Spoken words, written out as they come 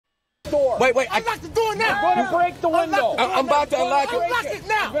door. Wait, Unlock the door now. I'm going to break the window. I'm about to unlock it. Unlock it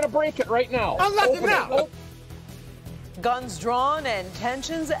now. I'm going to break it right now. Unlock it now. Guns drawn and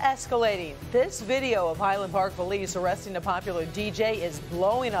tensions escalating. This video of Highland Park police arresting a popular DJ is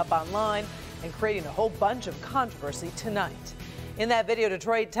blowing up online and creating a whole bunch of controversy tonight. In that video,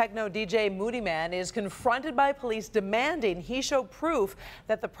 Detroit techno DJ Moody Man is confronted by police demanding he show proof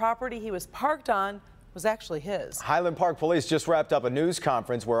that the property he was parked on was actually his. Highland Park police just wrapped up a news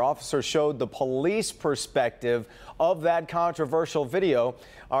conference where officers showed the police perspective of that controversial video.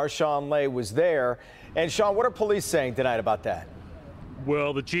 Our Sean Lay was there. And Sean, what are police saying tonight about that?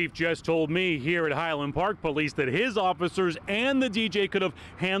 Well, the chief just told me here at Highland Park Police that his officers and the DJ could have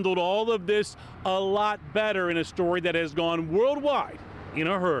handled all of this a lot better in a story that has gone worldwide in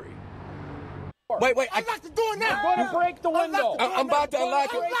a hurry. Wait, Unlock the door now. I'm going to break the window. I'm about to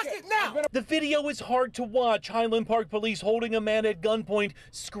unlock it. Unlock it now. The video is hard to watch. Highland Park Police holding a man at gunpoint,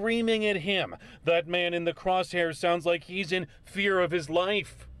 screaming at him. That man in the crosshairs sounds like he's in fear of his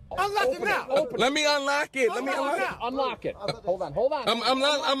life. Unlock it now. Let me unlock it. Let me unlock it. Unlock it. Hold on.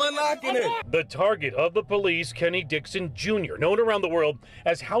 I'm unlocking it. The target of the police, Kenny Dixon Jr., known around the world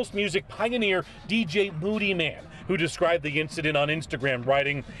as house music pioneer DJ Moody Man, who described the incident on Instagram,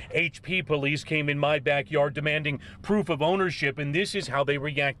 writing, "HP police came in my backyard demanding proof of ownership, and this is how they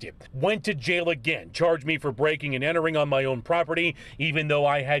reacted. Went to jail again, charged me for breaking and entering on my own property, even though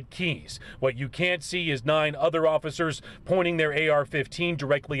I had keys. What you can't see is 9 other officers pointing their AR-15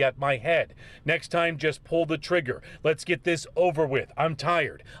 directly at my head. Next time, just pull the trigger. Let's get this over with. I'm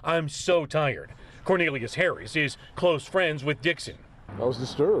tired. I'm so tired." Cornelius Harris is close friends with Dixon. I was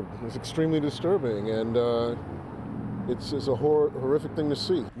disturbed. It was extremely disturbing, and it's a horrific thing to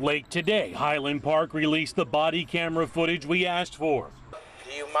see. Late today, Highland Park released the body camera footage we asked for.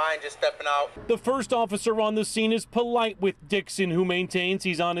 Do you mind just stepping out? The first officer on the scene is polite with Dixon, who maintains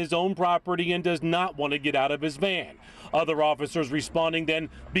he's on his own property and does not want to get out of his van. Other officers responding then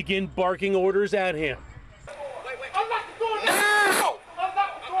begin barking orders at him. Unlock the door now.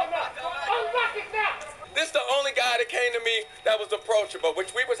 Unlock the door now. Unlock it now. This is the only guy that came to me that was approachable,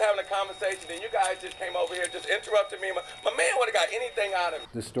 which we was having a conversation, and you guys just came over here, just interrupted me. My man would have got anything out of me.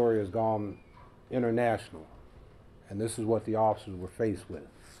 This story has gone international, and this is what the officers were faced with.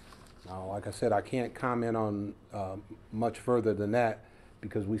 Now, like I said, I can't comment on much further than that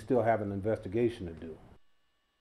because we still have an investigation to do.